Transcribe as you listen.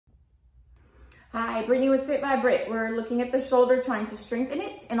Hi, Brittany with Fit by Britt. We're looking at the shoulder, trying to strengthen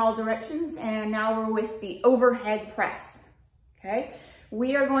it in all directions, and now we're with the overhead press, okay?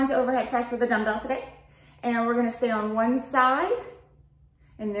 We are going to overhead press with a dumbbell today, and we're gonna stay on one side,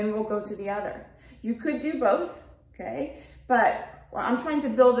 and then we'll go to the other. You could do both, okay? But I'm trying to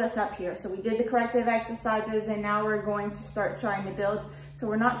build us up here. So we did the corrective exercises, and now we're going to start trying to build. So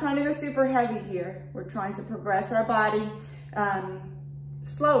we're not trying to go super heavy here. We're trying to progress our body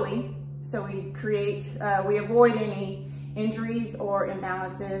slowly, so we avoid any injuries or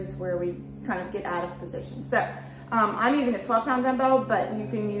imbalances where we kind of get out of position. So I'm using a 12-pound dumbbell, but you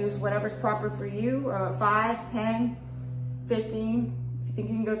can use whatever's proper for you, 5, 10, 15. If you think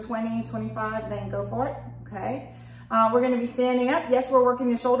you can go 20, 25, then go for it, okay? We're gonna be standing up. Yes, we're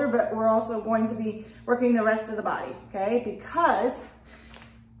working the shoulder, but we're also going to be working the rest of the body, okay? Because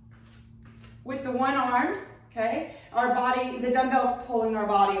with the one arm, okay, our body, the dumbbell's pulling our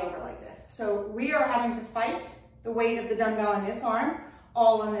body over like this. So we are having to fight the weight of the dumbbell in this arm,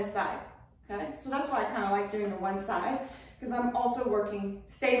 all on this side, okay? So that's why I kind of like doing the one side, because I'm also working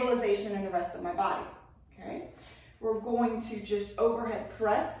stabilization in the rest of my body, okay? We're going to just overhead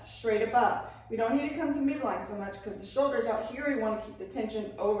press straight above. We don't need to come to midline so much because the shoulder's out here. We want to keep the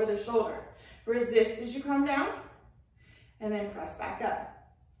tension over the shoulder. Resist as you come down and then press back up.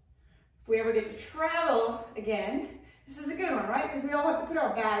 If we ever get to travel again, this is a good one, right? Because we all have to put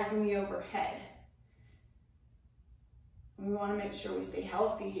our bags in the overhead. We want to make sure we stay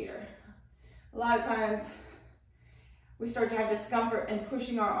healthy here. A lot of times we start to have discomfort in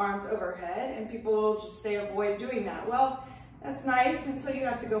pushing our arms overhead, and people will just say avoid doing that. Well, that's nice until you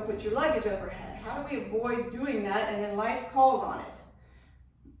have to go put your luggage overhead. How do we avoid doing that and then life calls on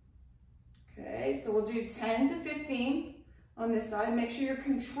it? Okay, so we'll do 10 to 15 on this side. Make sure you're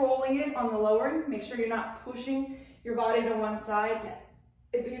controlling it on the lowering. Make sure you're not pushing your body to one side.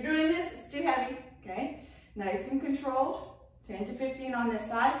 If you're doing this, it's too heavy, okay? Nice and controlled, 10 to 15 on this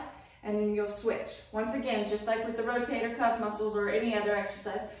side, and then you'll switch. Once again, just like with the rotator cuff muscles or any other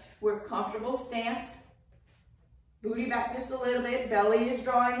exercise, we're comfortable stance. Booty back just a little bit, belly is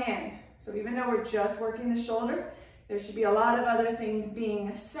drawing in. So even though we're just working the shoulder, there should be a lot of other things being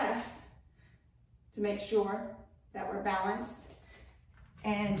assessed to make sure that we're balanced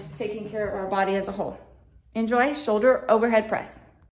and taking care of our body as a whole. Enjoy shoulder overhead press.